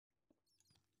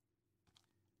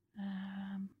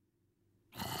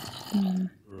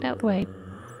Get out the way.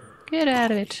 Get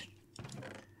out of it.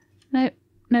 No,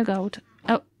 no gold.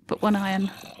 Oh, but one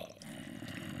iron.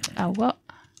 Oh, what?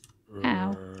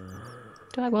 Ow.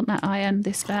 Do I want that iron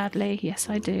this badly? Yes,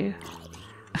 I do.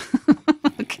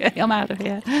 Okay, I'm out of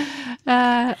here.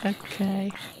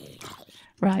 Okay.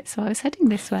 Right, so I was heading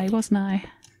this way, wasn't I?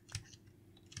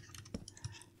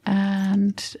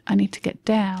 And I need to get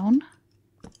down.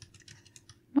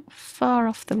 Not far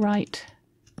off the right.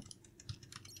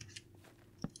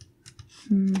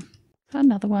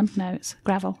 Another one. No, it's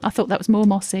gravel. I thought that was more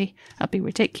mossy. That'd be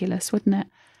ridiculous, wouldn't it?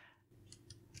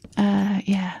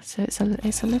 Yeah, so it's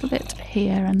a little bit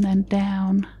here and then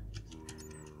down.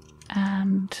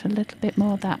 And a little bit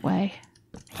more that way.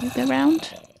 You go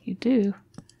round? You do.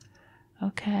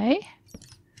 Okay.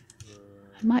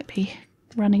 I might be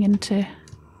running into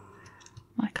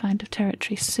my kind of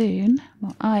territory soon.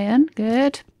 More iron.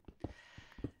 Good.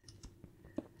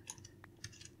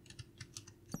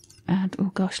 And,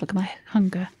 oh gosh, look at my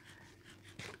hunger.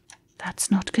 That's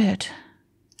not good.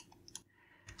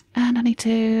 And I need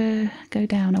to go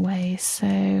down a ways, so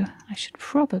I should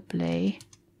probably...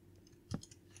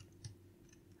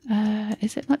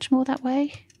 is it much more that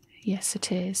way? Yes,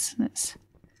 it is. Let's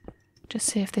just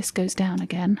see if this goes down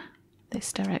again,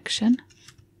 this direction.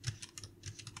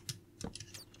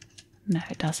 No,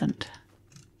 it doesn't.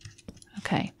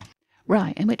 Okay.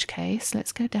 Right, in which case,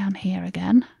 let's go down here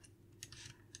again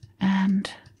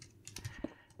and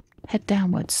head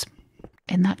downwards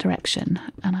in that direction.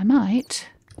 And I might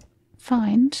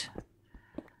find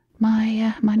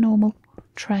my my normal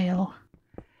trail.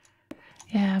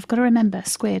 Yeah, I've got to remember,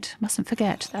 squid, mustn't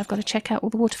forget that I've got to check out all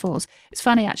the waterfalls. It's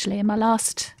funny, actually, in my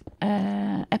last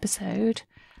episode,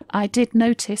 I did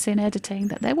notice in editing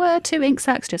that there were 2 ink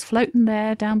sacs just floating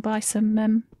there down by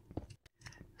some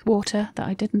water that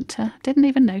I didn't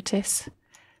even notice.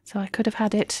 So I could have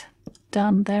had it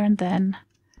done there and then.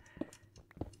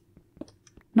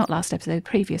 Not last episode,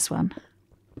 previous one,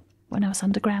 when I was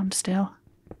underground still.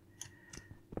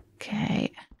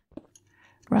 Okay.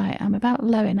 Right, I'm about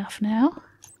low enough now.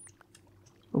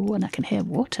 Oh, and I can hear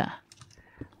water.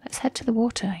 Let's head to the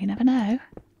water, you never know.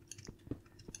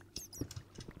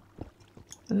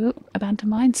 Ooh, abandoned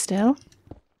mine still.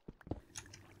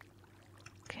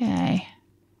 Okay.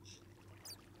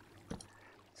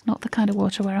 It's not the kind of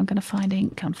water where I'm going to find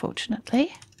ink,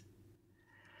 unfortunately.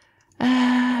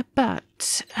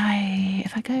 But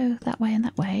if I go that way and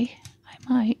that way, I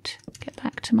might get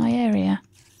back to my area.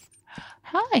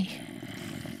 Hi!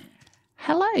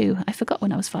 Hello! I forgot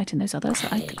when I was fighting those others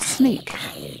that I could sneak.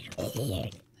 There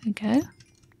we go.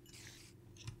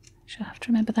 Shall have to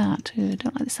remember that. Ooh, I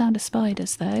don't like the sound of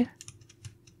spiders, though.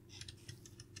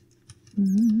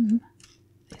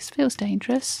 This feels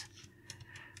dangerous.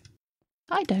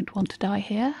 I don't want to die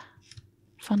here,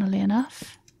 funnily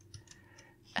enough.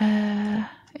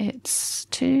 It's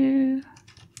 2:47,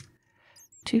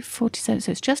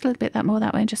 so it's just a little bit more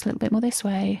that way and just a little bit more this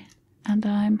way. And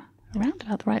I'm around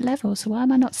about the right level, so why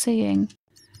am I not seeing?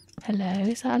 Hello,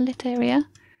 is that a lit area?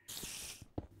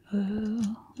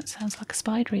 Oh, that sounds like a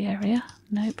spidery area.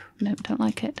 Nope, nope, don't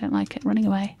like it, running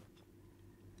away.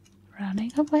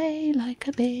 Running away like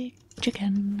a big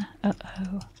chicken.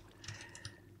 Uh-oh.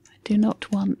 I do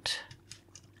not want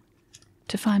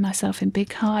to find myself in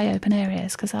big, high, open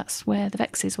areas, because that's where the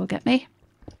Vexes will get me.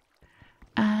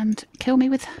 And kill me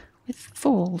with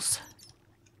falls.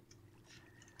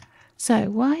 So,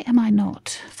 why am I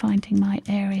not finding my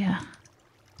area?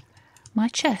 My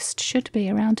chest should be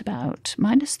around about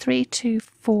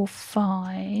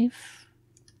 -3245.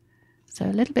 So,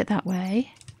 a little bit that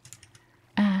way.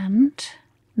 And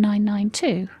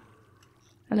 992.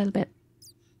 A little bit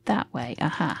that way.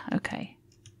 Aha, okay.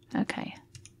 Okay.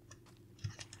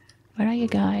 Where are you,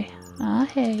 guy? I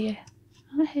hear you.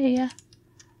 I hear you.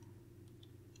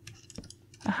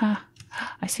 Aha.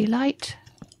 I see light.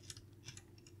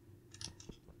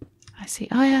 I see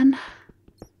iron. How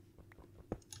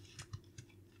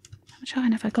much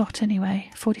iron have I got anyway?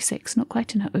 46, not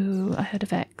quite enough. Ooh, I heard a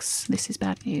Vex. This is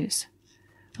bad news.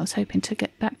 I was hoping to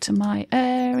get back to my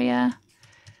area.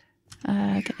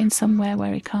 Get in somewhere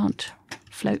where he can't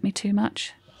float me too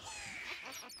much.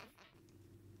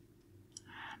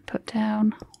 Put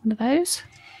down one of those.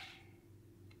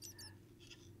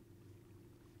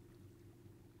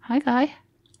 Hi, guy.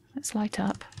 Let's light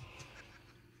up.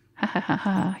 Ha ha ha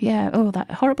ha. Yeah, oh,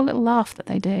 that horrible little laugh that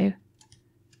they do.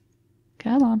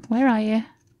 Come on, where are you?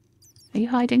 Are you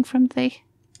hiding from the...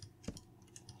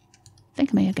 Think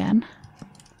of me again.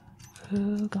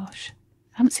 Oh, gosh.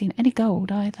 I haven't seen any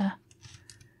gold either.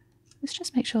 Let's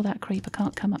just make sure that creeper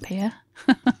can't come up here.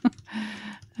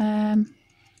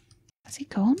 Has he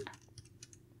gone?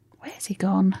 Where's he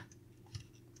gone?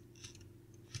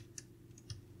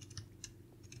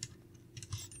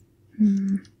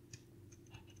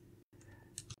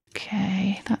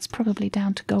 Okay, that's probably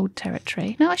down to gold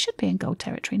territory. No, I should be in gold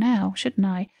territory now, shouldn't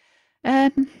I?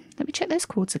 Let me check those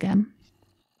chords again.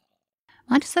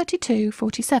 Minus 32,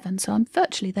 47, so I'm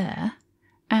virtually there.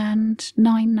 And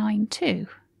 992.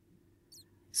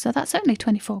 So that's only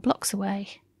 24 blocks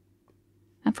away.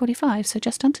 And 45, so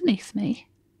just underneath me.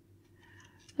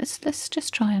 Let's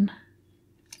just try and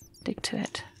dig to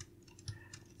it.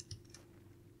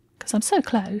 Because I'm so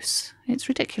close, it's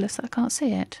ridiculous that I can't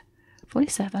see it.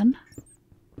 47.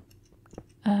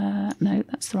 No,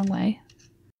 that's the wrong way.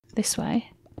 This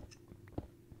way.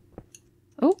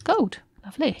 Oh, gold.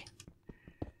 Lovely.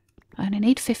 I only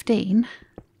need 15.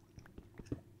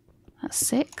 That's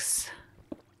 6.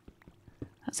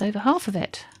 That's over half of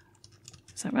it.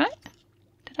 Is that right?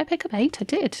 Did I pick up 8? I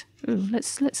did. Ooh,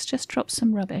 let's just drop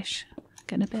some rubbish.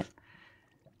 Getting a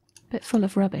bit full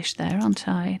of rubbish there, aren't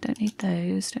I? Don't need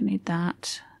those. Don't need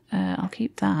that. I'll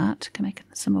keep that. Can make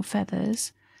some more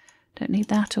feathers. Don't need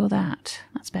that or that.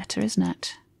 That's better, isn't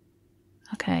it?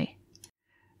 Okay.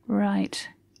 Right.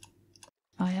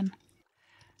 Iron.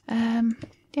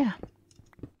 Yeah.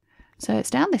 So it's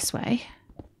down this way.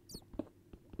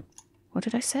 What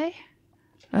did I say?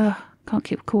 Oh, can't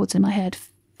keep chords in my head.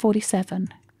 47.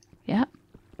 Yep.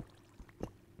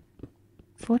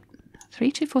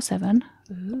 3247.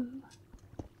 Ooh.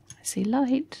 I see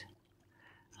light.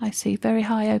 I see very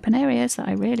high open areas that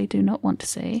I really do not want to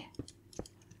see.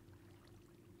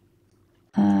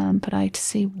 But I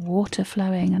see water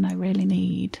flowing and I really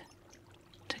need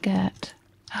to get...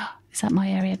 Is that my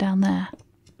area down there?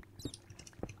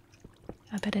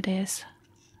 I bet it is.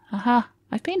 Aha!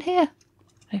 I've been here.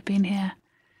 I've been here.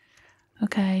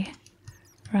 Okay.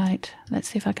 Right. Let's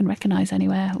see if I can recognise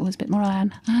anywhere. Oh, there's a bit more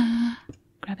iron.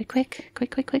 Grab it quick.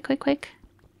 Quick, quick, quick, quick, quick.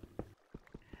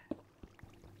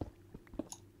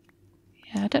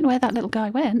 Yeah, I don't know where that little guy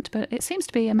went, but it seems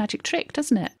to be a magic trick,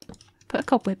 doesn't it? Put a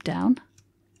cobweb down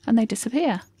and they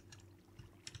disappear.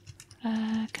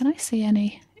 Can I see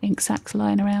any ink sacks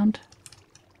lying around?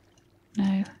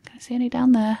 No. Can I see any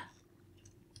down there?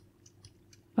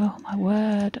 Oh my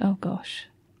word. Oh gosh.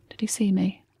 Did he see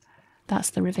me? That's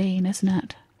the ravine, isn't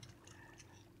it?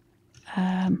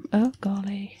 Oh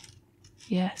golly.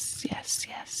 Yes, yes,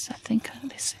 yes. I think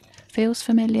this feels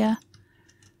familiar.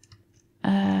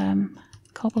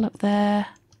 Cobble up there.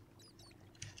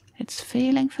 It's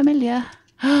feeling familiar.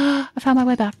 I found my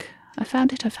way back. I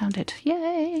found it, I found it.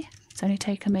 Yay! It's only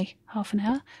taken me half an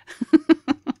hour.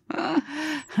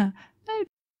 No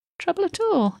trouble at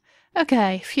all.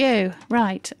 Okay, phew.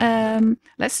 Right.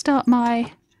 Let's start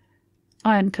my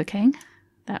iron cooking.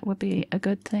 That would be a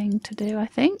good thing to do, I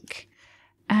think.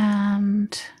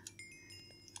 And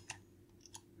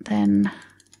then,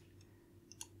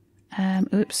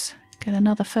 oops, get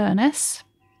another furnace.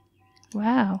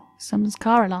 Wow, some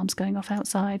car alarms going off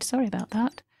outside. Sorry about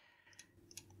that.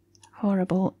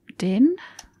 Horrible din.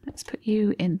 Let's put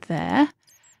you in there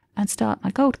and start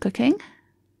my gold cooking.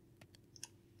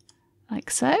 Like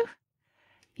so.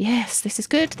 Yes, this is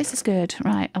good, this is good.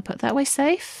 Right, I'll put that away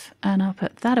safe and I'll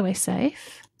put that away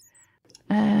safe.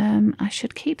 I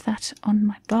should keep that on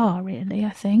my bar, really,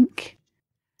 I think.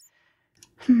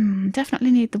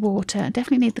 Definitely need the water.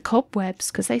 Definitely need the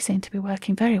cobwebs because they seem to be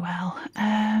working very well.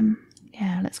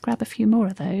 Yeah, let's grab a few more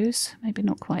of those. Maybe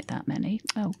not quite that many.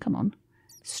 Oh, come on.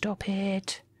 Stop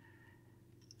it.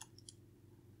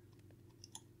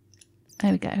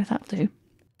 There we go, that'll do.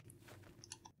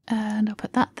 And I'll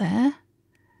put that there.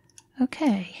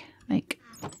 Okay, make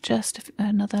just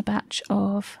another batch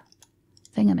of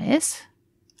thingamies.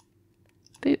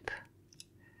 Boop.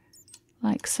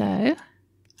 Like so.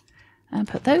 And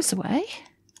put those away.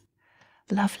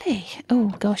 Lovely.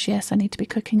 Oh gosh, yes, I need to be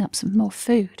cooking up some more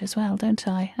food as well, don't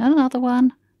I? And another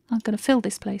one. I'm going to fill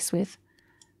this place with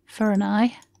fur and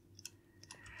eye.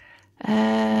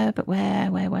 But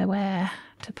where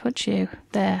to put you?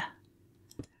 There.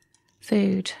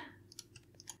 Food.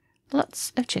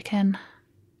 Lots of chicken.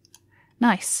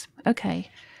 Nice. Okay.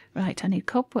 Right, I need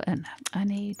cobweb and I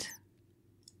need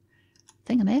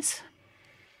thingamies.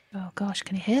 Oh gosh,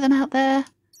 can you hear them out there?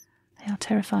 They are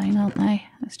terrifying, aren't they?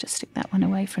 Let's just stick that one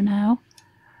away for now.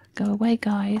 Go away,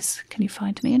 guys. Can you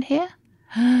find me in here?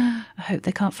 I hope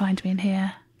they can't find me in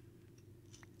here.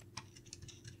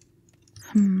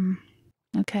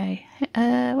 Okay.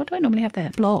 What do I normally have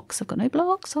there? Blocks. I've got no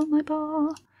blocks on my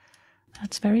bar.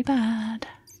 That's very bad.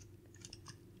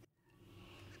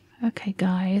 Okay,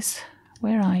 guys.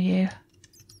 Where are you?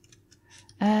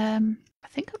 I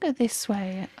think I'll go this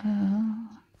way.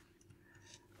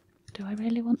 Do I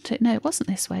really want to? No, it wasn't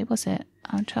this way, was it?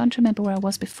 I'm trying to remember where I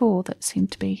was before that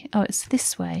seemed to be... Oh, it's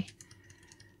this way.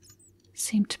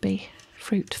 Seemed to be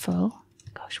fruitful.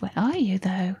 Gosh, where are you,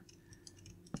 though?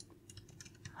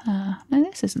 No,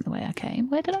 this isn't the way I came.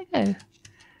 Where did I go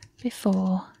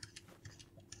before?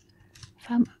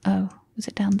 Oh, was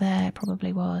it down there? It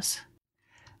probably was.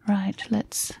 Right,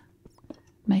 let's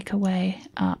make a way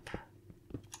up.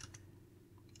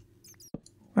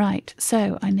 Right,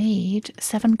 so I need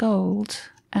 7 gold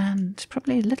and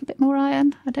probably a little bit more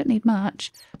iron. I don't need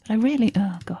much, but I really...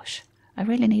 Oh, gosh. I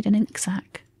really need an ink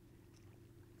sac.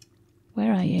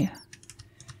 Where are you?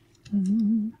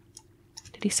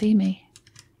 Did he see me?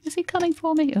 Is he coming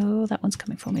for me? Oh, that one's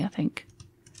coming for me, I think.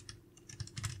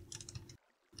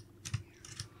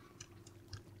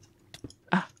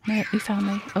 Ah, no, he found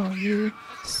me. Oh, you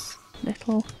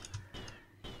little...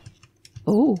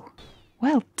 Oh,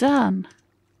 well done.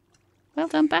 Well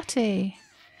done, Batty.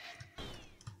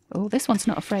 Oh, this one's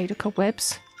not afraid of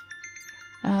cobwebs.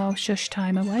 Oh, shush,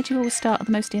 Timer. Why do you always start at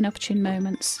the most inopportune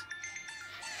moments?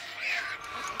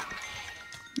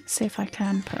 Let's see if I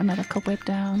can put another cobweb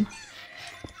down.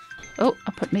 Oh,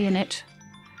 I put me in it.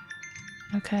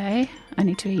 Okay, I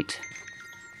need to eat.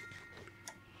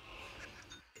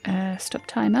 Stop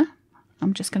timer.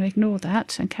 I'm just going to ignore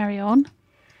that and carry on.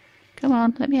 Come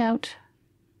on, let me out.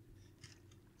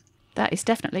 That is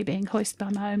definitely being hoisted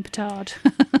by my own petard.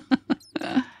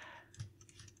 I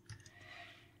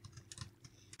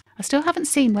still haven't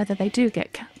seen whether they do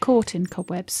get caught in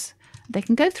cobwebs. They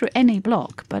can go through any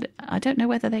block, but I don't know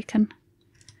whether they can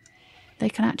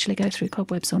actually go through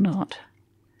cobwebs or not.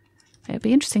 It would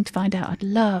be interesting to find out. I'd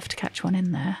love to catch one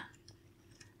in there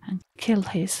and kill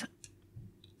his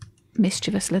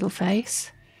mischievous little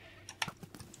face.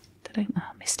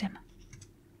 Oh, missed him.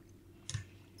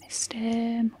 Missed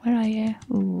him. Where are you?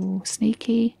 Ooh,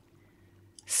 sneaky.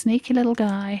 Sneaky little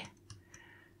guy.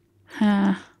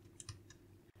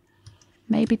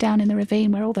 Maybe down in the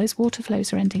ravine where all those water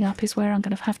flows are ending up is where I'm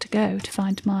going to have to go to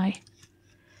find my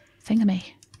thingamy.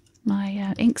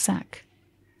 My ink sac.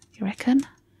 You reckon?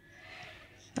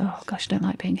 Oh gosh, I don't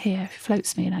like being here. If it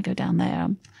floats me and I go down there,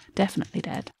 I'm definitely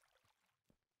dead.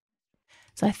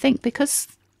 So I think because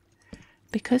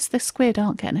the squid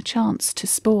aren't getting a chance to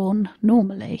spawn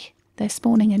normally, they're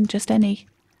spawning in just any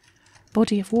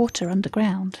body of water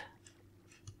underground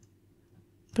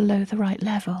below the right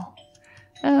level.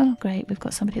 Oh great, we've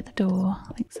got somebody at the door.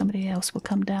 I think somebody else will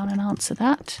come down and answer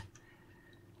that.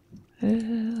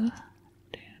 Oh,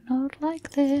 do not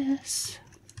like this.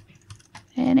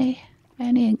 Any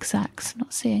ink sacs?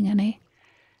 Not seeing any.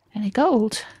 Any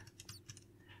gold?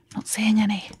 Not seeing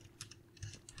any.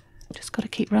 Just got to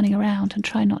keep running around and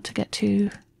try not to get too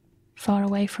far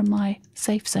away from my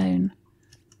safe zone.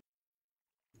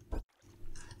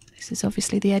 This is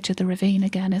obviously the edge of the ravine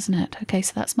again, isn't it? Okay,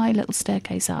 so that's my little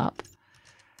staircase up.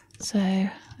 So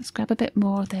let's grab a bit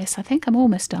more of this. I think I'm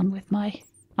almost done with my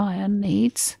iron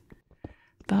needs,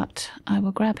 but I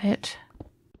will grab it.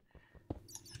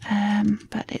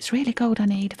 But it's really gold I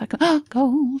need. If I can... Oh,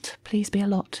 gold! Please be a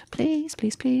lot. Please,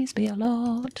 please, please be a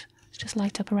lot. Let's just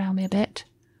light up around me a bit.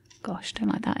 Gosh, don't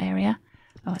like that area.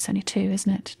 Oh, it's only 2,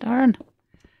 isn't it? Darn.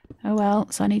 Oh well,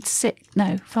 so I need 6.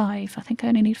 No, 5. I think I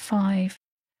only need 5.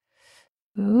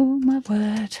 Oh, my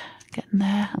word. Getting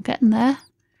there. I'm getting there.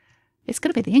 It's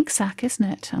going to be the ink sac, isn't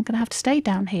it? I'm going to have to stay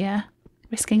down here,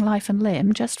 risking life and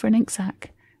limb just for an ink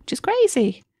sac, which is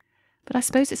crazy. But I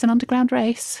suppose it's an underground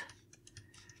race.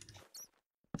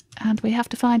 And we have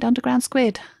to find underground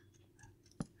squid.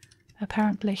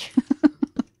 Apparently.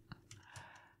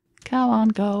 Come on,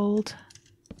 gold.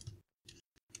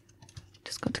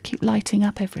 Just got to keep lighting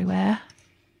up everywhere.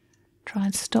 Try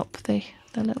and stop the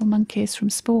little monkeys from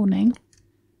spawning.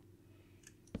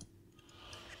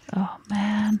 Oh,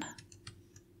 man.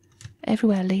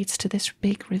 Everywhere leads to this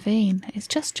big ravine. It's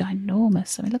just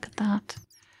ginormous. I mean, look at that.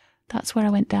 That's where I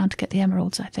went down to get the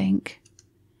emeralds, I think.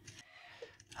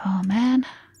 Oh, man.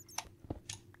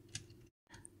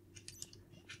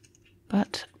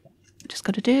 But you just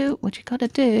got to do what you got to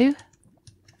do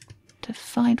to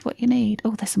find what you need.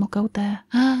 Oh, there's some more gold there.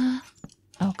 Ah.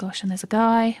 Oh, gosh, and there's a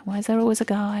guy. Why is there always a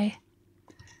guy?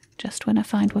 Just when I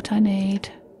find what I need.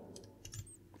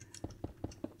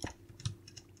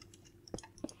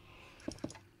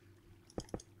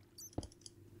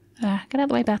 Ah, get out of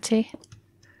the way, Batty.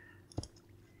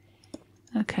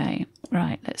 Okay,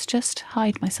 right, let's just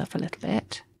hide myself a little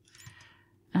bit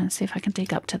and see if I can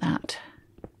dig up to that.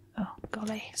 Oh,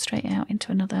 golly, straight out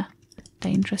into another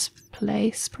dangerous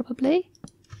place, probably.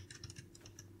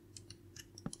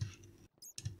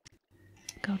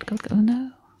 God, God, God. Oh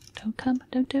no, don't come,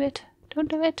 don't do it, don't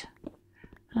do it.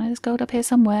 Oh, there's gold up here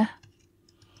somewhere.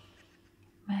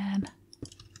 Man.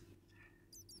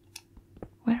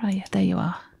 Where are you? There you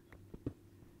are.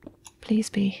 Please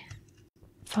be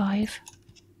 5.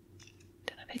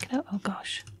 Did I pick it up? Oh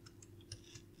gosh.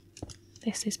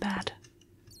 This is bad.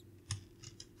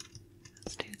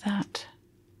 Let's do that.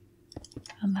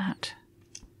 And that.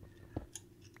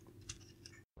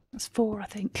 That's 4, I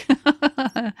think.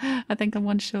 I think I'm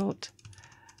 1 short.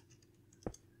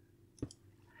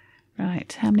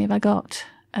 Right, how many have I got?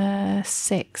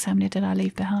 6. How many did I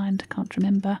leave behind? I can't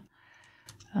remember.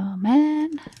 Oh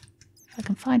man. If I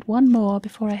can find 1 more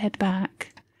before I head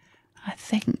back, I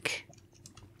think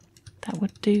that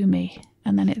would do me.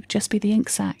 And then it would just be the ink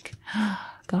sac.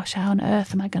 Gosh, how on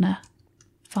earth am I going to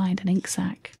find an ink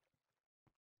sac?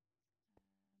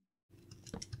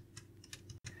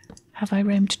 Have I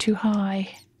roamed too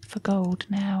high for gold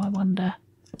now, I wonder?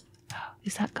 Oh,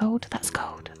 is that gold? That's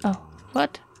gold. Oh,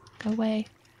 what? Go away.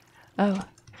 Oh,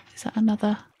 is that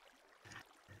another?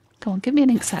 Go on, give me an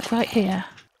ink sac right here,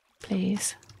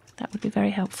 please. That would be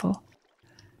very helpful.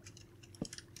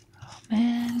 Oh,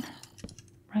 man.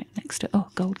 Right next to... Oh,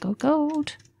 gold, gold,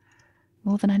 gold.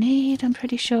 More than I need, I'm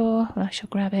pretty sure. Well, I shall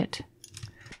grab it.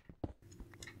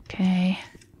 Okay.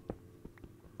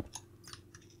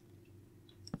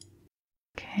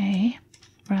 Okay.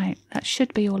 Right, that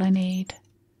should be all I need.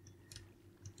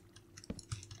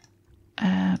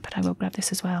 But I will grab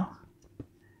this as well.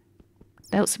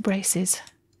 Belts and braces.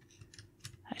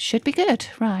 That should be good.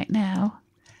 Right, now,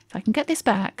 if I can get this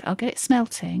back, I'll get it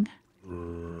smelting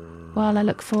while I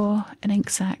look for an ink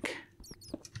sac.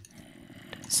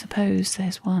 Don't suppose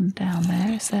there's one down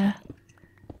there, is there?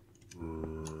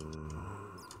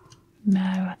 No,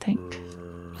 I think...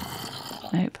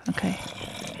 Nope, okay.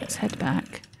 Let's head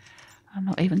back. I'm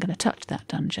not even going to touch that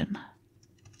dungeon.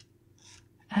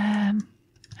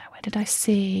 Where did I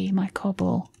see my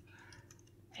cobble?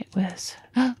 It was...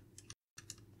 Oh!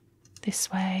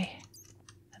 This way.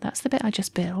 That's the bit I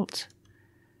just built.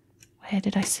 Where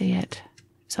did I see it?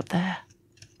 It's up there.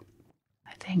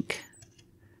 I think.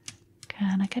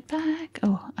 Can I get back?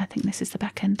 Oh, I think this is the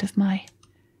back end of my...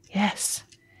 Yes.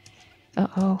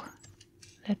 Uh-oh.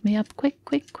 Let me up quick,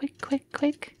 quick, quick, quick,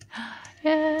 quick.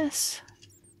 Yes.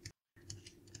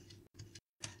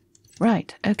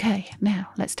 Right, okay. Now,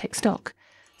 let's take stock.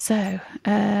 So,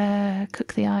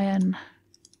 cook the iron.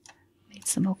 Need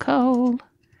some more coal.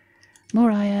 More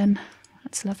iron.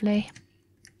 That's lovely.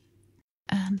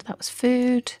 And that was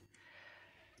food.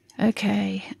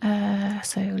 Okay,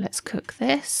 so let's cook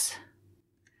this.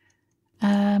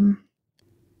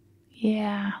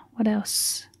 Yeah, what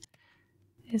else?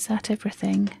 Is that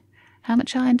everything? How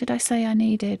much iron did I say I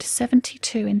needed?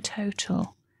 72 in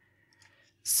total.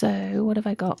 So, what have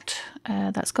I got?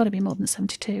 That's got to be more than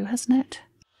 72, hasn't it?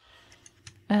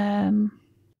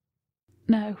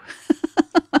 No.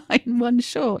 I'm 1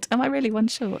 short. Am I really 1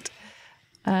 short?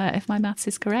 If my maths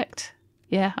is correct.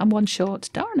 Yeah, I'm 1 short.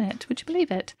 Darn it, would you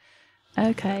believe it?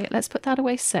 Okay, let's put that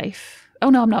away safe. Oh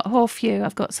no, I'm not. Oh, phew,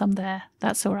 I've got some there.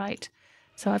 That's all right.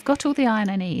 So I've got all the iron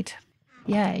I need.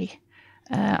 Yay.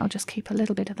 I'll just keep a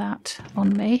little bit of that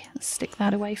on me. Let's stick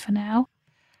that away for now.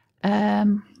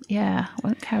 Yeah, I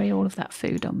won't carry all of that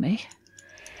food on me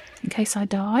in case I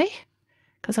die,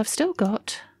 because I've still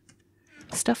got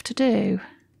stuff to do.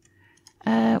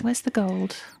 Where's the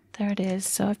gold? There it is.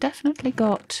 So I've definitely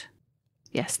got...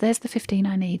 Yes, there's the 15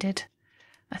 I needed.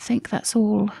 I think that's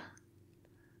all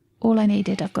I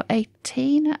needed. I've got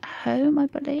 18 at home, I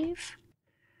believe.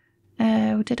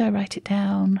 Did I write it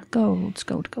down? Gold,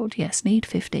 gold, gold. Yes, need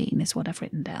 15 is what I've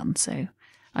written down, so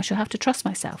I shall have to trust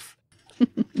myself.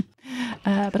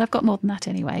 But I've got more than that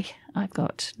anyway. I've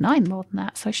got 9 more than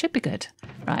that, so I should be good.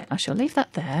 Right, I shall leave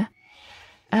that there.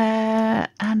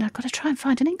 And I've got to try and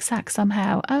find an ink sac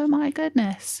somehow. Oh my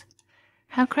goodness.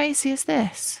 How crazy is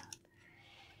this?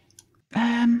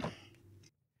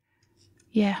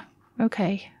 Yeah,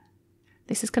 okay.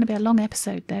 This is going to be a long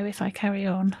episode though if I carry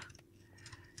on.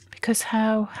 Because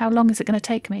how long is it going to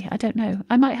take me? I don't know.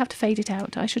 I might have to fade it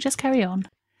out. I shall just carry on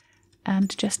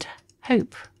and just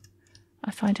hope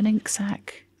I find an ink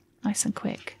sac nice and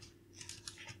quick.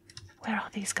 Where are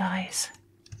these guys?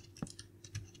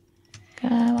 Go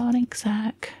on, ink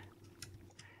sac.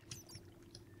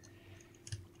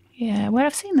 Yeah, where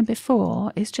I've seen them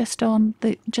before is just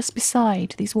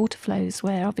beside these water flows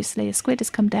where obviously a squid has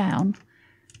come down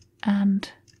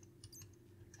and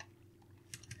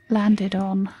landed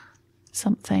on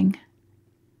something.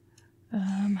 Oh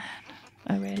man.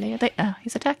 Oh really? Are they... Oh,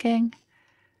 he's attacking.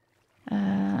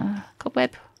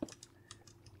 Cobweb.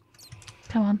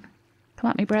 Come on.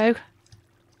 Come at me, bro.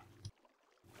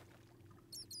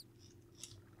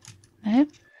 No?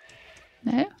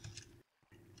 No?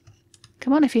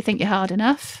 Come on if you think you're hard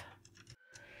enough.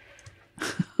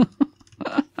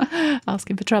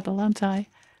 Asking for trouble, aren't I?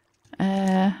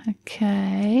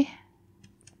 Okay.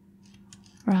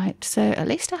 Right, so at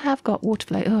least I have got water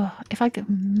flow. Oh, if I go,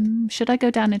 should I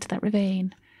go down into that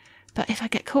ravine? But if I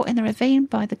get caught in the ravine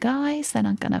by the guys, then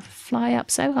I'm going to fly up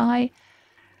so high.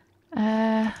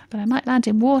 But I might land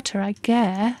in water, I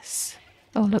guess.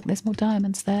 Oh, look, there's more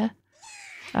diamonds there.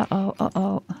 Uh-oh,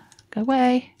 uh-oh. Go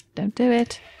away. Don't do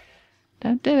it.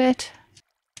 Don't do it.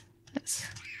 Let's...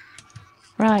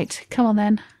 Right, come on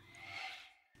then.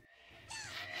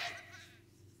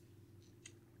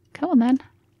 Come on then.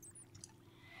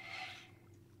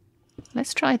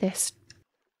 Let's try this.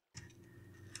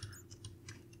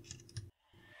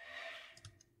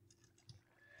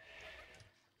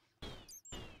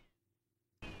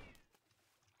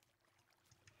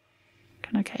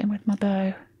 Can I get in with my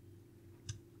bow?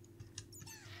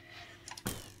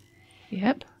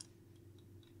 Yep.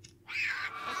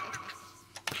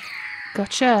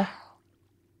 Gotcha.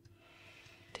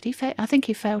 Did he fail? I think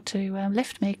he failed to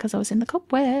lift me because I was in the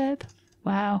cobweb.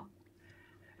 Wow.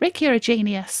 Rick, you're a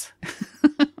genius.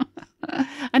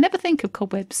 I never think of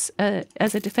cobwebs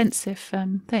as a defensive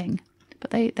thing,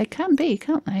 but they can be,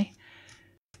 can't they?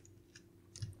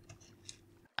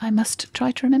 I must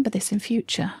try to remember this in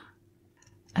future.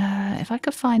 If I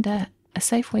could find a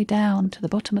safe way down to the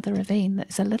bottom of the ravine that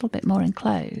is a little bit more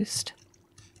enclosed.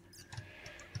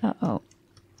 Uh-oh.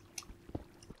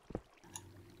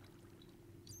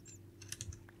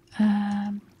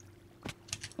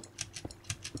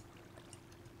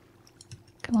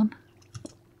 Come on.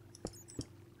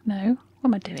 No, what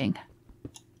am I doing?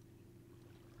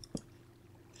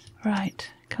 Right,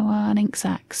 come on, ink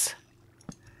sacks.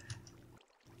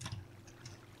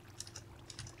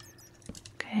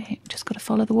 Okay, just got to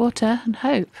follow the water and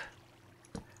hope.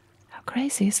 How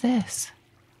crazy is this?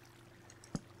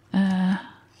 Gotta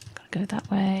go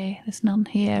that way. There's none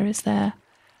here, is there?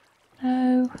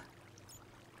 No.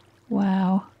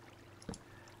 Wow.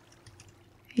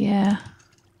 Yeah.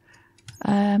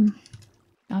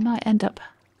 I might end up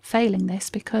failing this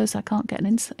because I can't get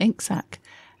an ink sac.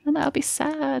 And that'll be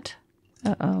sad.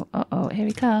 Uh-oh, uh-oh, here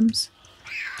he comes.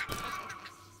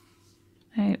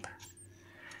 Nope.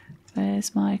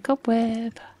 Where's my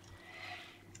cobweb?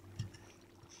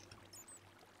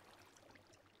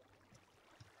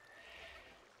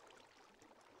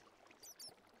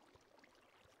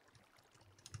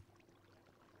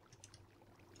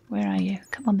 Where are you?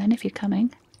 Come on then, if you're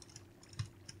coming.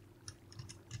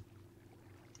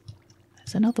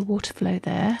 There's another water flow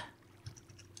there.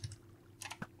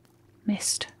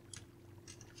 Missed.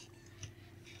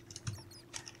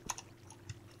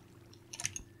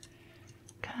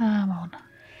 Come on.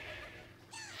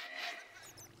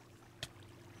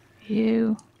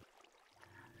 You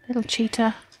little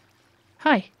cheater.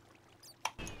 Hi.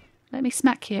 Let me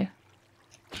smack you.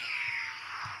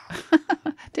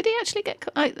 Did he actually get...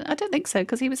 I don't think so,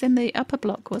 because he was in the upper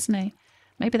block, wasn't he?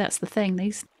 Maybe that's the thing.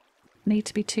 These need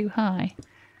to be too high.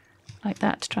 Like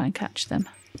that to try and catch them.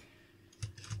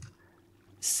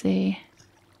 Let's see.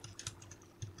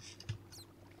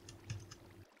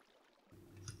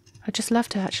 I'd just love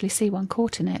to actually see one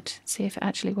caught in it. See if it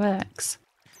actually works.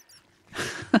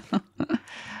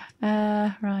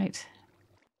 Right.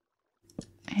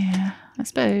 Yeah, I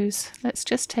suppose. Let's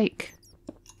just take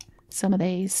some of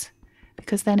these.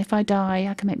 Because then if I die,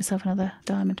 I can make myself another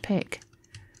diamond pick.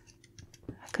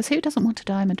 Because who doesn't want a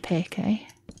diamond pick, eh?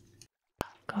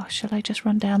 Gosh, shall I just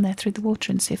run down there through the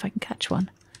water and see if I can catch one?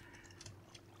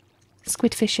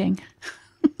 Squid fishing.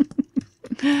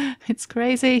 It's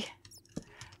crazy.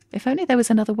 If only there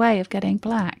was another way of getting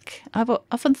black. I've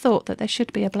often thought that there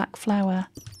should be a black flower.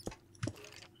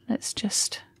 Let's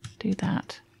just do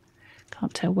that.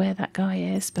 Can't tell where that guy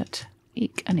is, but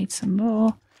eek, I need some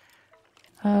more.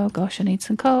 Oh gosh, I need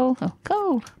some coal. Oh,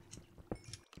 coal!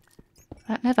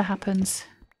 That never happens.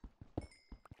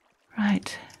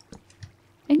 Right.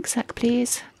 Ink sac,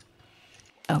 please.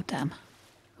 Oh, damn.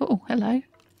 Oh, hello.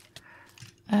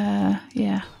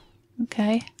 Yeah.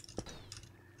 Okay.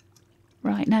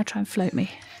 Right, now try and float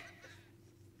me.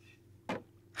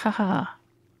 Haha.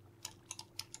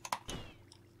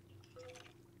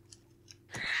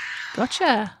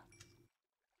 Gotcha!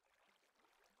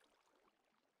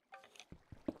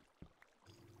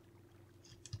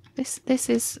 This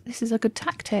is a good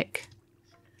tactic.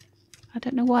 I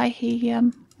don't know why he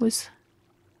was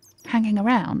hanging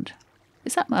around.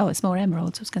 Is that... oh, it's more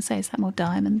emeralds. I was going to say, is that more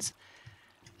diamonds?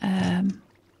 But I'm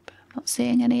not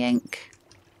seeing any ink.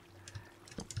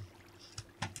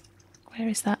 Where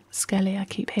is that skelly I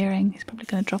keep hearing? He's probably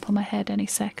going to drop on my head any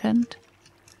second.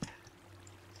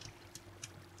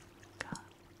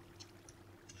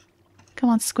 Come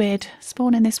on, squid.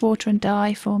 Spawn in this water and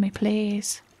die for me,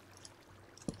 please.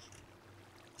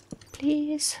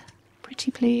 Please.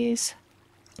 Pretty please.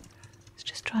 Let's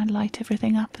just try and light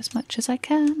everything up as much as I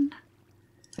can.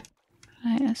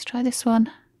 Right, let's try this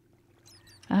one.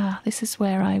 Ah, this is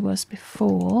where I was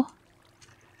before.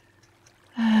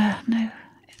 No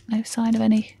sign of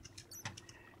any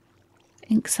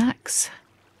ink sacs.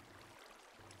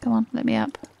 Come on, let me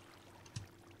up.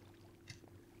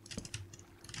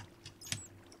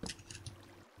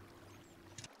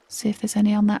 See if there's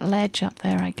any on that ledge up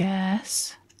there, I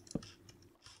guess.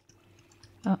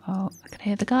 Uh-oh, I can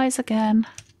hear the guys again.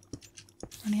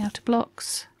 Running out of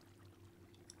blocks.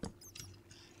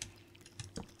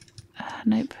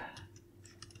 Nope.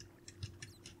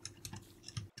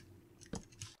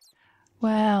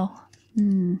 Well,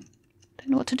 don't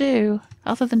know what to do.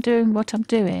 Other than doing what I'm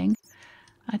doing,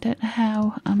 I don't know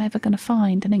how I'm ever going to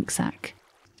find an ink sac.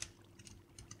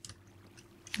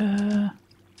 There's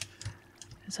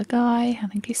a guy. I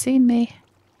think he's seen me.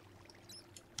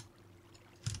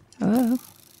 Oh.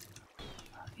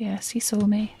 Yes, he saw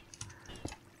me.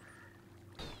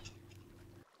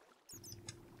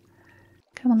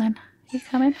 Come on then. You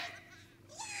coming?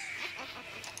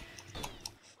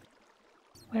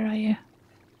 Where are you?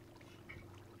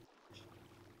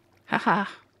 Haha.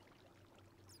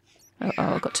 Oh,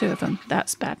 I've got 2 of them.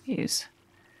 That's bad news.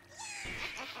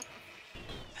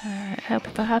 Help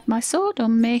if I had my sword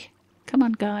on me. Come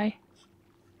on, guy.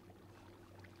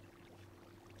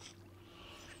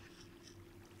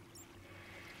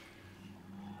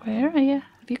 Where are you?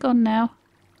 Have you gone now?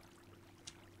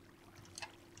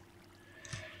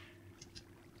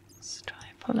 Let's try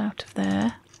and pull out of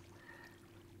there.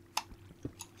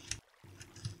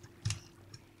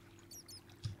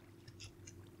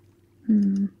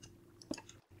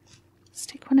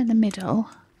 Stick one in the middle.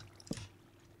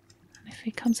 And if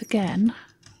he comes again,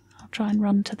 I'll try and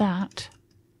run to that.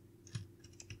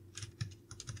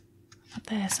 Up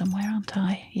there somewhere, aren't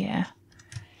I? Yeah.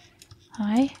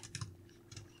 Hi.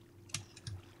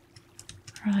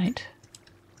 Right.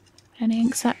 Any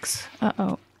ink sacs?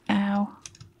 Uh-oh. Ow.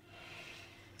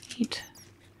 Eat.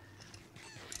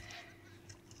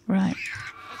 Right.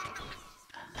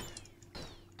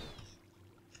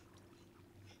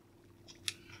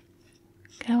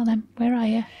 Go on then. Where are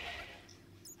you?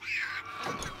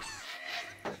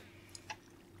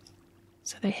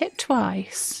 So they hit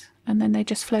twice, and then they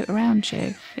just float around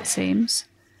you, it seems.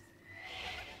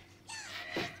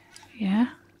 Yeah.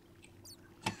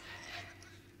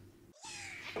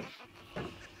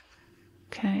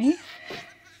 Okay.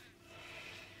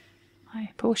 My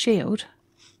poor shield.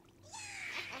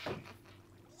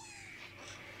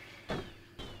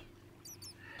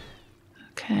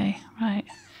 Okay, right.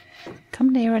 Come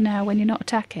nearer now when you're not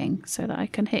attacking so that I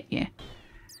can hit you.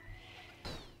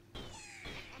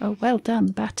 Oh, well done,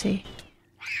 Batty.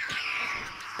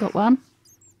 Got one.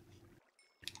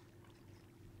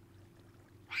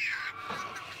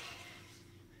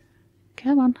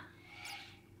 Come on.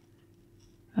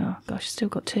 Oh gosh, still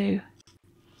got 2.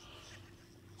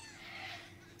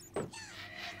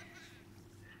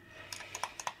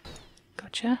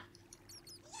 Gotcha.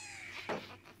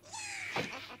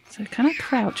 So can I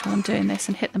crouch while I'm doing this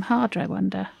and hit them harder, I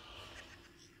wonder?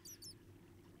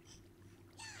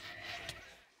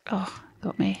 Oh,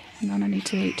 got me. Hang on, I need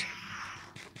to eat.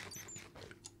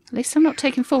 At least I'm not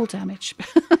taking fall damage.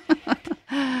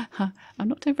 I'm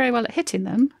not doing very well at hitting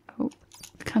them. Oh,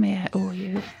 come here, all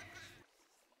you.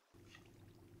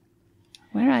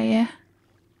 Where are you?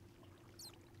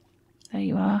 There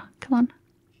you are. Come on.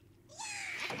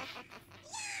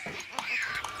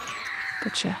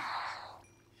 Gotcha.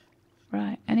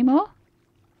 Right, any more?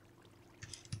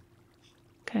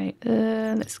 Okay,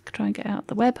 let's try and get out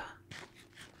the web.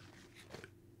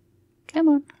 Come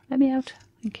on, let me out.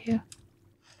 Thank you.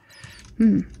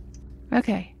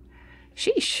 Okay.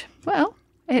 Sheesh. Well,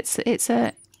 it's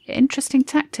a interesting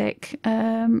tactic.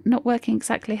 Not working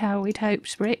exactly how we'd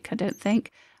hoped, Rick, I don't think.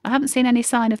 I haven't seen any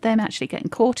sign of them actually getting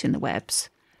caught in the webs,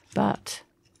 but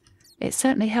it's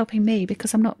certainly helping me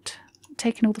because I'm not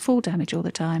taking all the fall damage all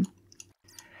the time,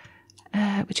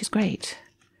 which is great.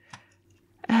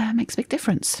 Makes a big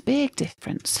difference. Big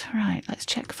difference. Right, let's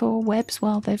check for webs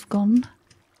while they've gone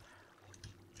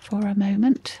for a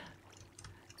moment.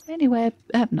 Any web,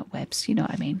 not webs, you know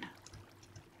what I mean.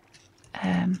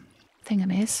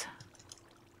 Thingamiz.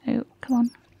 Oh, come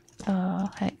on. Oh,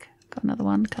 heck. Got another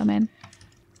one coming.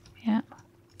 Yep.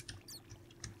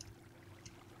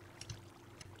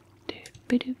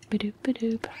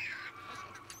 Doop-a-doop-a-doop-a-doop.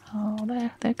 Oh,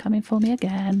 they're coming for me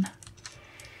again.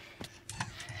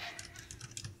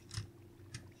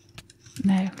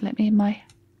 No, let me in my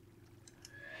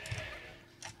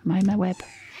web.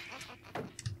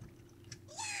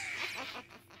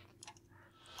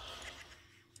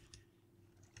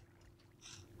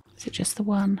 Is it just the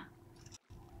one?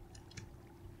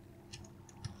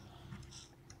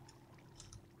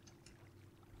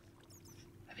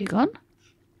 Have you gone?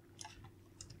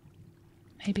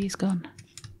 Maybe he's gone.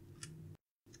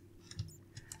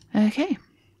 Okay.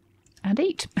 And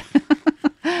eat.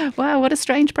 Wow, what a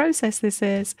strange process this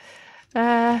is.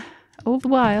 All the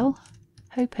while,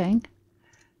 hoping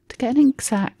to get an ink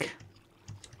sac.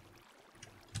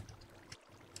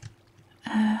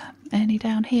 Any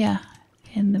down here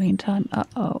in the meantime?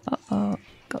 Uh-oh, uh-oh.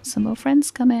 Got some more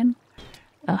friends come in.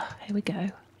 Oh, here we go.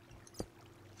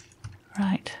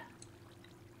 Right.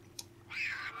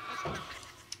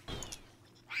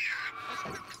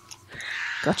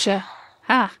 Gotcha.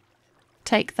 Ha!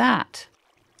 Take that.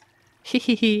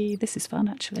 Hehehe, this is fun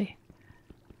actually.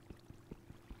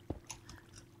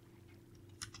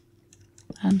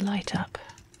 And light up.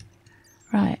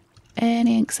 Right,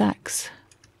 any ink sacs?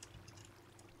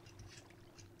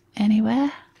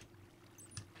 Anywhere?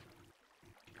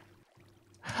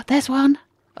 There's one!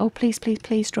 Oh, please, please,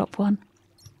 please drop one.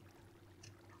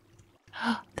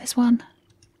 Oh, there's one.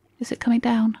 Is it coming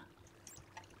down?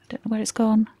 I don't know where it's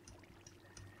gone.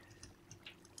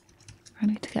 I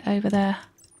need to get over there.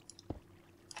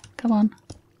 Come on.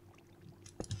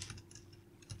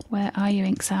 Where are you,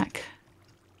 ink sac?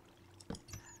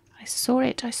 I saw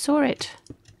it, I saw it.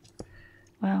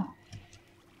 Well.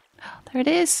 Oh, there it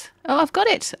is. Oh, I've got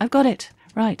it. I've got it.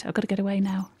 Right, I've got to get away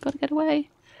now. Got to get away.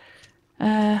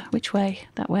 Which way?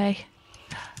 That way.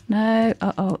 No.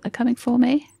 Uh-oh, they're coming for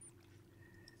me.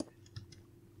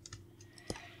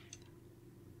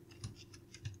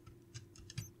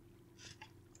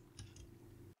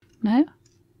 No?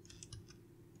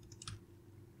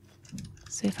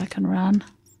 See if I can run.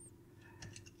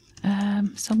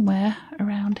 Somewhere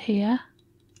around here.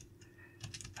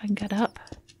 If I can get up.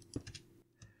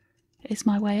 Is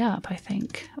my way up, I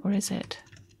think. Or is it?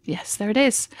 Yes, there it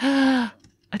is. I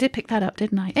did pick that up,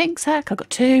 didn't I? Ink sac, I got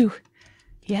 2.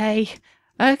 Yay.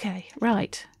 Okay,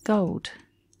 right. Gold.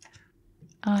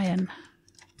 Iron.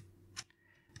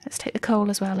 Let's take the coal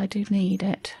as well. I do need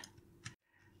it.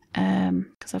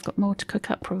 Because I've got more to cook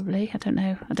up probably. I don't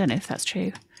know if that's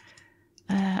true.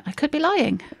 I could be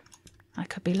lying. I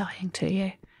could be lying to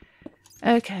you.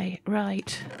 Okay,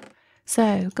 right.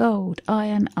 So, gold,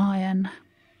 iron, iron.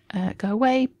 Go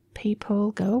away,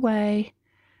 people, go away.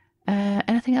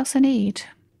 Anything else I need?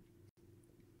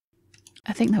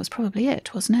 I think that was probably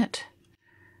it, wasn't it?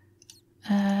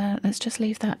 Let's just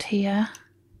leave that here.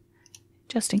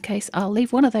 Just in case. I'll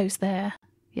leave one of those there.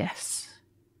 Yes.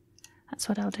 That's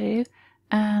what I'll do.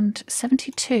 And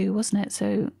 72, wasn't it?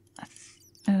 So,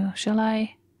 oh, shall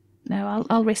I? No,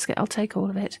 I'll risk it. I'll take all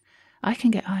of it. I can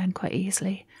get iron quite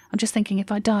easily. I'm just thinking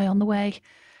if I die on the way.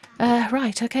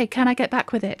 Right, okay, can I get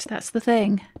back with it? That's the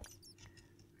thing.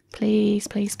 Please,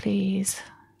 please, please.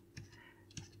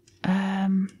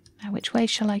 Now which way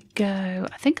shall I go?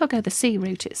 I think I'll go the sea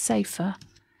route. It's safer.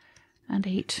 And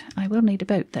eat. I will need a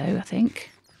boat though, I think.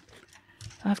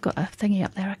 I've got a thingy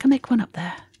up there. I can make one up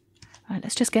there. Right,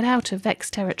 let's just get out of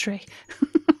Vex territory.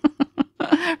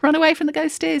 Run away from the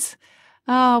ghosties.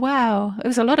 Oh, wow. It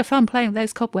was a lot of fun playing with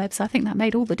those cobwebs. I think that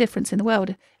made all the difference in the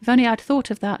world. If only I'd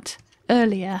thought of that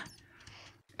earlier,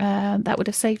 that would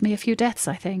have saved me a few deaths,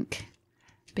 I think.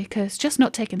 Because just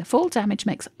not taking the fall damage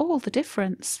makes all the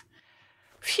difference.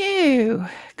 Phew!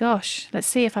 Gosh, let's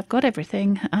see if I've got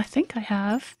everything. I think I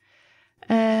have.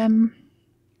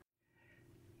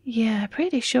 Yeah,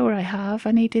 pretty sure I have.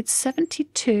 I needed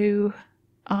 72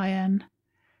 iron.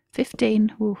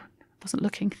 15. Ooh, wasn't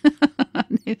looking. I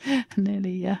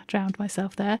nearly drowned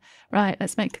myself there. Right,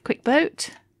 let's make a quick boat.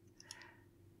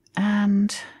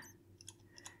 And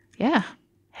yeah,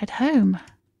 head home.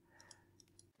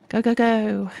 Go, go,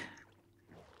 go.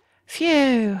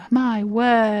 Phew, my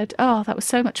word. Oh, that was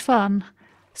so much fun.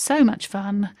 So much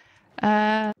fun.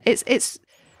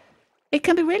 It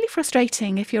can be really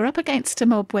frustrating if you're up against a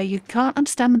mob where you can't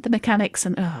understand the mechanics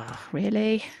and, oh,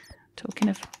 really? Talking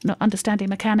of not understanding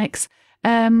mechanics.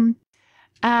 And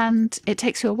it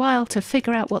takes you a while to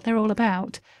figure out what they're all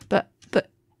about. But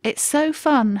it's so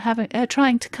fun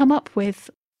trying to come up with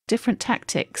different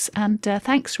tactics. And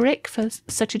thanks, Rick, for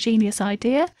such a genius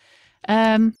idea.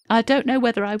 I don't know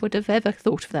whether I would have ever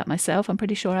thought of that myself. I'm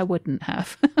pretty sure I wouldn't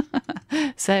have.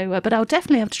 So, but I'll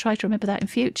definitely have to try to remember that in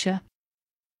future.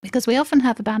 Because we often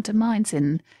have abandoned mines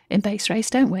in base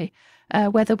race, don't we?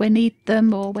 Whether we need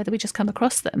them or whether we just come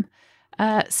across them.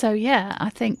 So yeah, I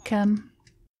think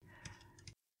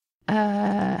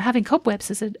having cobwebs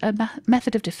as a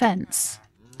method of defence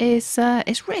is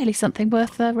really something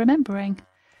worth remembering.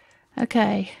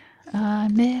 Okay,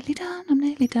 I'm nearly done. I'm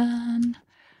nearly done.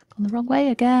 Gone the wrong way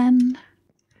again.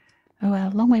 Oh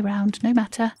well, long way round, no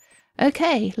matter.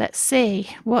 Okay, let's see.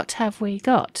 What have we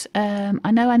got?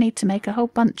 I know I need to make a whole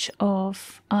bunch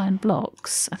of iron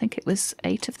blocks. I think it was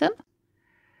 8 of them.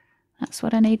 That's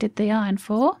what I needed the iron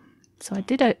for. So I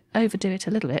did overdo it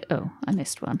a little bit. Oh, I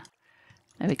missed one.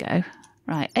 There we go.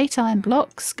 Right, 8 iron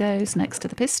blocks goes next to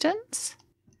the pistons.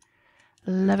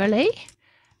 Lovely.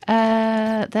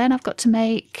 Then I've got to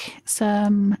make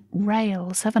some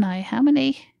rails, haven't I? How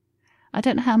many? I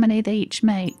don't know how many they each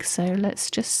make, so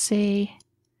let's just see.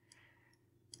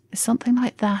 It's something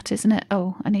like that, isn't it?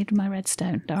 Oh, I need my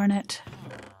redstone, darn it.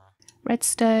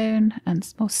 Redstone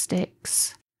and more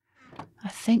sticks. I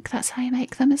think that's how you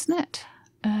make them, isn't it?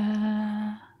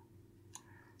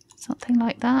 Something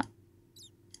like that.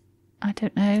 I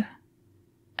don't know.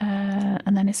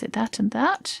 And then is it that and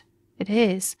that? It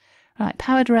is. Right,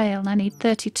 powered rail, and I need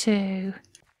 32.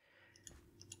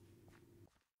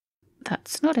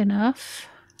 That's not enough.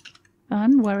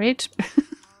 I'm worried.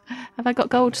 Have I got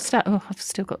gold stashed? Oh, I've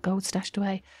still got gold stashed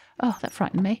away. Oh, that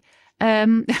frightened me. How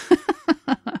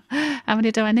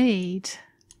many do I need?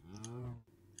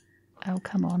 Oh,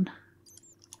 come on.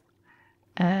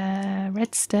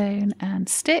 Redstone and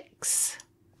sticks.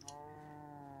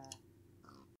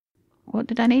 What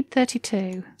did I need?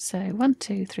 32. So 1,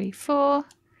 2, 3, 4.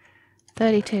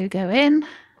 32 go in.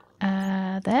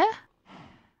 There.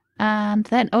 And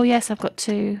then, oh yes, I've got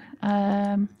to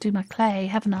do my clay,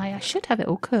 haven't I? I should have it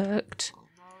all cooked.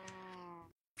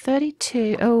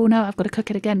 32. Oh no, I've got to cook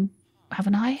it again,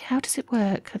 haven't I? How does it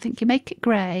work? I think you make it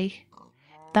grey.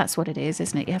 That's what it is,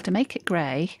 isn't it? You have to make it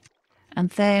grey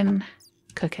and then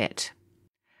cook it.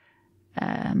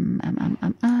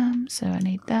 So I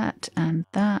need that and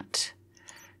that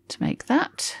to make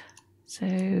that. So,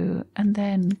 and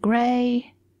then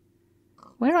grey.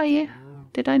 Where are you?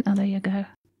 Did I? Oh, there you go.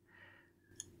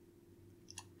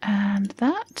 And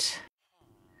that.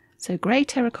 So grey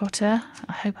terracotta.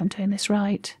 I hope I'm doing this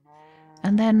right.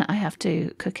 And then I have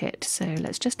to cook it. So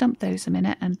let's just dump those a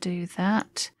minute and do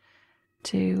that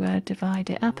to divide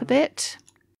it up a bit.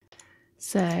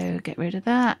 So get rid of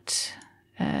that.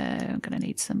 I'm going to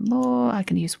need some more. I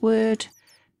can use wood.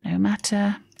 No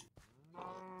matter.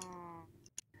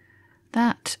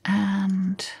 That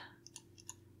and...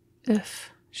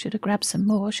 Oof. Should have grabbed some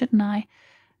more, shouldn't I?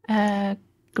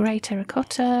 Grey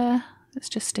terracotta. Let's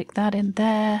just stick that in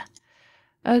there.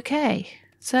 Okay,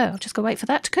 so I've just got to wait for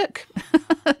that to cook.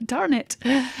 Darn it!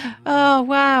 Oh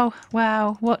wow,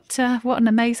 wow! What an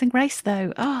amazing race,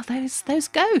 though. Oh, those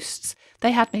ghosts!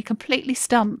 They had me completely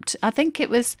stumped. I think it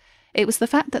was the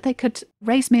fact that they could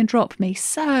raise me and drop me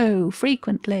so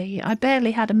frequently. I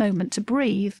barely had a moment to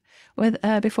breathe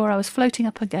before I was floating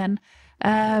up again.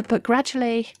 But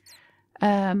gradually,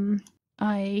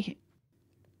 I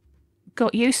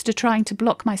got used to trying to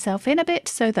block myself in a bit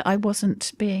so that I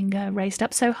wasn't being raised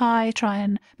up so high. Try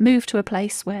and move to a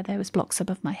place where there was blocks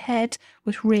above my head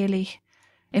was really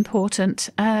important.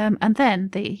 And then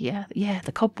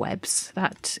the cobwebs.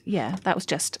 That was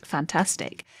just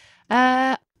fantastic.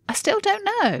 I still don't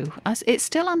know. It's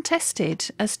still untested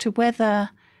as to whether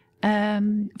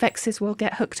vexes will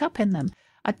get hooked up in them.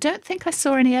 I don't think I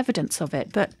saw any evidence of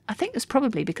it, but I think it was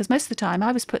probably because most of the time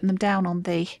I was putting them down on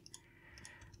the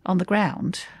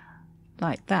ground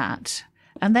like that,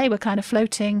 and they were kind of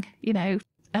floating,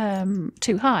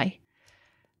 too high,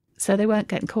 so they weren't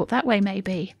getting caught that way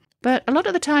maybe. But a lot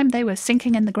of the time they were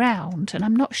sinking in the ground, and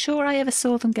I'm not sure I ever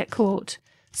saw them get caught.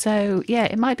 So yeah,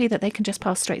 it might be that they can just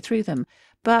pass straight through them.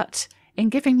 But in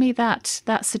giving me that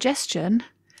suggestion,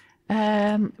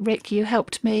 Rick, you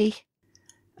helped me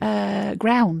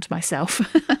ground myself,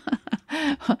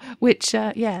 which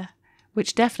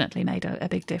definitely made a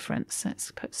big difference.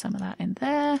 Let's put some of that in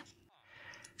there.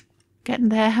 Getting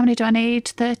there. How many do I need?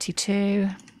 32.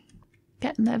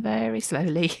 Getting there very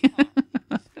slowly.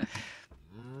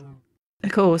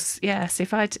 Of course, yes.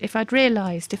 If I'd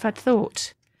realised, if I'd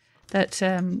thought that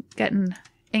getting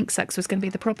ink sacs was going to be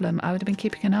the problem, I would have been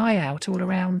keeping an eye out all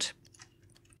around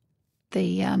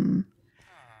the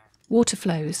water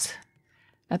flows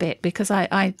a bit, because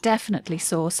I definitely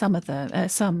saw some of the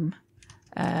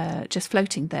just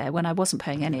floating there when I wasn't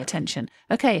paying any attention.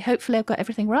 Okay, hopefully I've got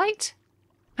everything right.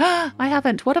 I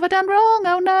haven't. What have I done wrong?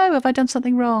 Oh no, have I done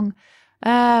something wrong?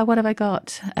 What have I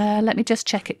got? Let me just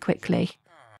check it quickly.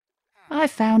 I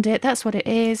found it. That's what it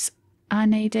is. I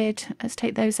needed. Let's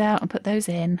take those out and put those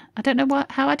in. I don't know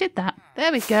how I did that.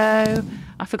 There we go.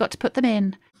 I forgot to put them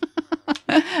in.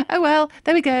 Oh well,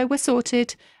 there we go, we're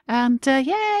sorted. And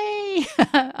yay!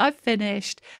 I've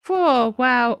finished. Oh,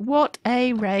 wow, what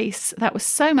a race. That was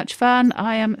so much fun.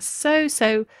 I am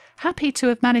so happy to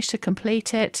have managed to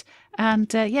complete it.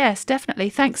 And yes, definitely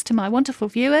thanks to my wonderful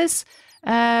viewers.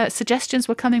 Suggestions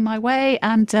were coming my way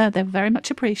and they were very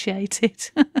much appreciated.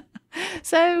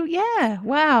 So yeah,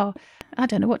 wow. I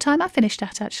don't know what time I finished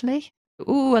at actually.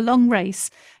 Ooh, a long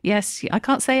race. Yes, I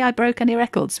can't say I broke any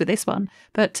records with this one,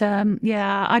 but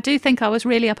yeah, I do think I was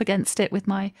really up against it with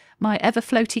my ever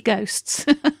floaty ghosts.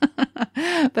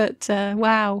 But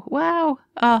wow.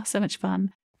 Oh, so much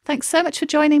fun. Thanks so much for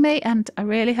joining me, and I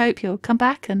really hope you'll come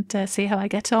back and see how I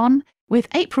get on with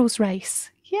April's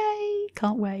race. Yay,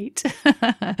 can't wait.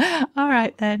 All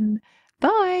right then.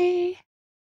 Bye.